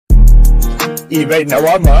Even though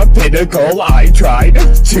I'm a pinnacle, I tried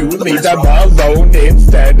to leave them alone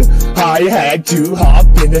instead. I had to hop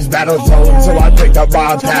in this battle zone, so I picked up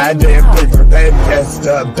my pad and paper pen, yes,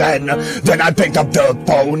 the pen. Then I picked up the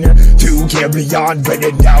phone to carry on,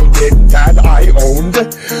 written down in that I owned.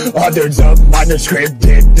 Others of mine are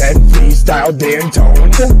scripted and freestyled and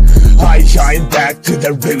toned. I shine back to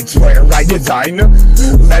the roots where I design.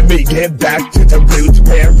 Let me get back to the roots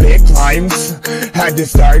where it climbs. Had to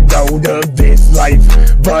start out of this life,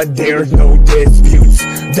 but there's no disputes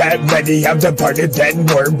that many have departed then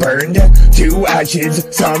were burned to ashes,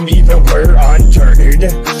 some even were uncharted.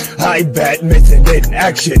 I bet missing in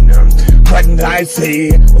action when I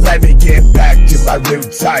say let me get back to my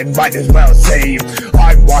roots. I might as well say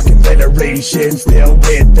I'm walking literation, still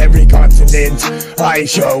with every consonant I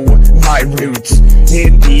show my roots.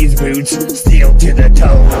 In these boots, steel to the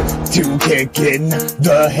toe, to kick in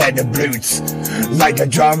the head of brutes like a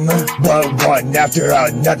drum, but one after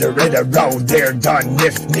another in a row. They're done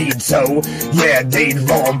if need so, yeah, they'd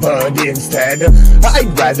roll, but instead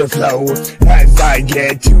I'd rather flow as I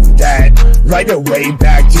get to that. Right away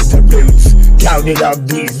back to the roots, counting up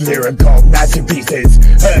these lyrical masterpieces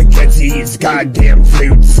against these goddamn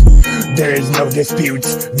flutes. There's no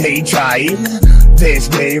disputes, they try. This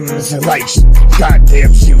game's like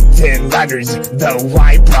goddamn shooting ladders, though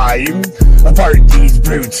I prime apart these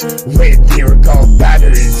brutes with lyrical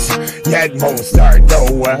batters. Yet most are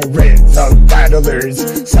no rhythm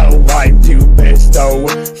battlers, so I'm to bestow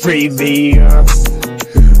freely.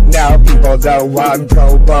 Now people know I'm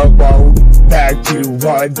pro bobo. Back to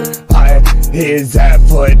what is at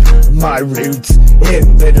foot, my roots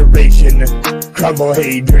in literation. Crumble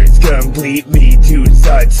haters completely to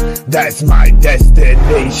such, that's my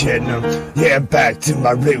destination. Yeah, back to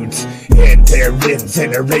my roots and their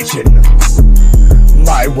incineration.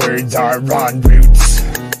 My words are on roots.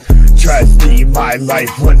 Trust me, my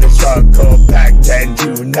life was a struggle back then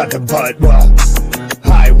to nothing but, well,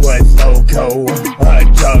 I was loco, a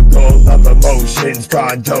juggle of emotions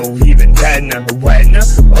pronto. Even then, when,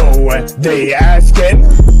 they asking,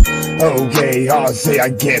 okay, I'll say I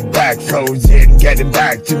get back frozen, getting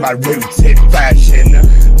back to my roots in fashion.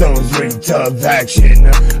 Those roots of action,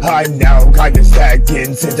 I'm now kinda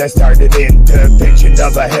stacking since I started in the fiction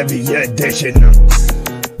of a heavy addiction.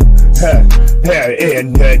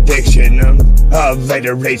 In addiction of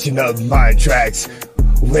iteration of my tracks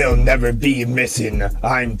will never be missing.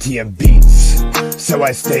 I'm TMBeatZ, so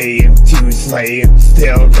I stay to slay,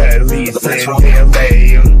 still releasing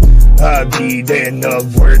delay. A beating of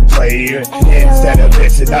wordplay. Instead of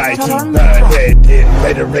missing, I keep ahead in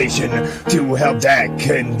literation to help that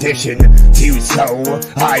condition to so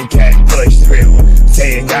I can push through,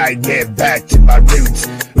 saying I get back to my roots.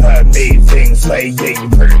 Amazing slaying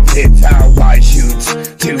words, it's how I shoot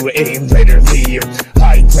to aim literally.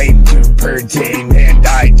 I claim to pertain, and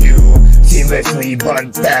I do seamlessly,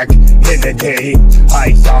 but back in the day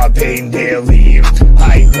I saw pain daily.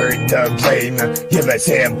 I heard the blame, give a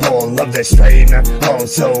sample of the strain.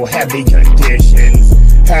 Also heavy conditions,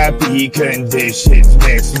 happy conditions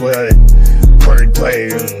mixed with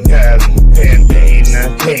wordplay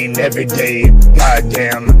and pain every day.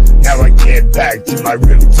 Goddamn, now I get back to my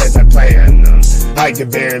roots as I plan. I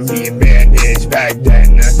could barely manage back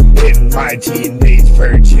then in my teenage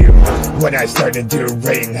virtue, when I started to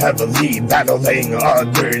rain heavily, battling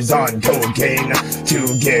others on cocaine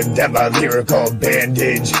to give them a lyrical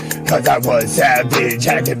bandage. Cause I was savage,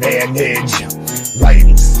 had to manage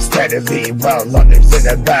writing steadily while others in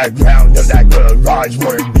the background of that garage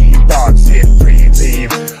were beatboxing freely.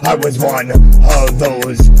 I was one of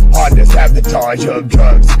those on the sabotage of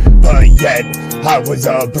drugs, but yet I was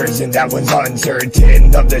a person that was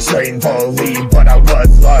uncertain of the strain fully. But I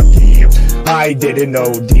was lucky, I didn't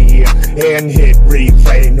OD and hit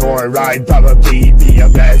refrain, or I'd probably be a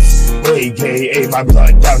mess, aka my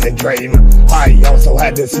blood down the drain. I also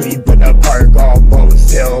had to sleep in a park, almost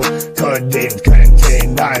still couldn't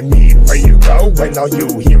contain. I mean, where you go when all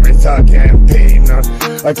you hear is a campaign?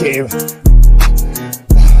 Okay,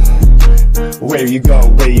 where you go,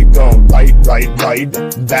 right,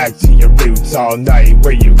 back to your roots all night.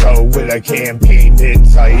 Where you go with a campaign in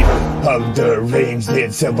sight of the range,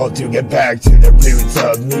 it's simple to get back to the roots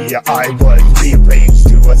of me. I was rearranged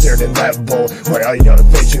to a certain level where I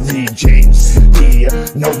officially changed.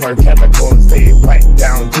 No more chemicals, they went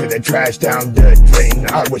down to the trash, down the drain.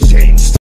 I was changed.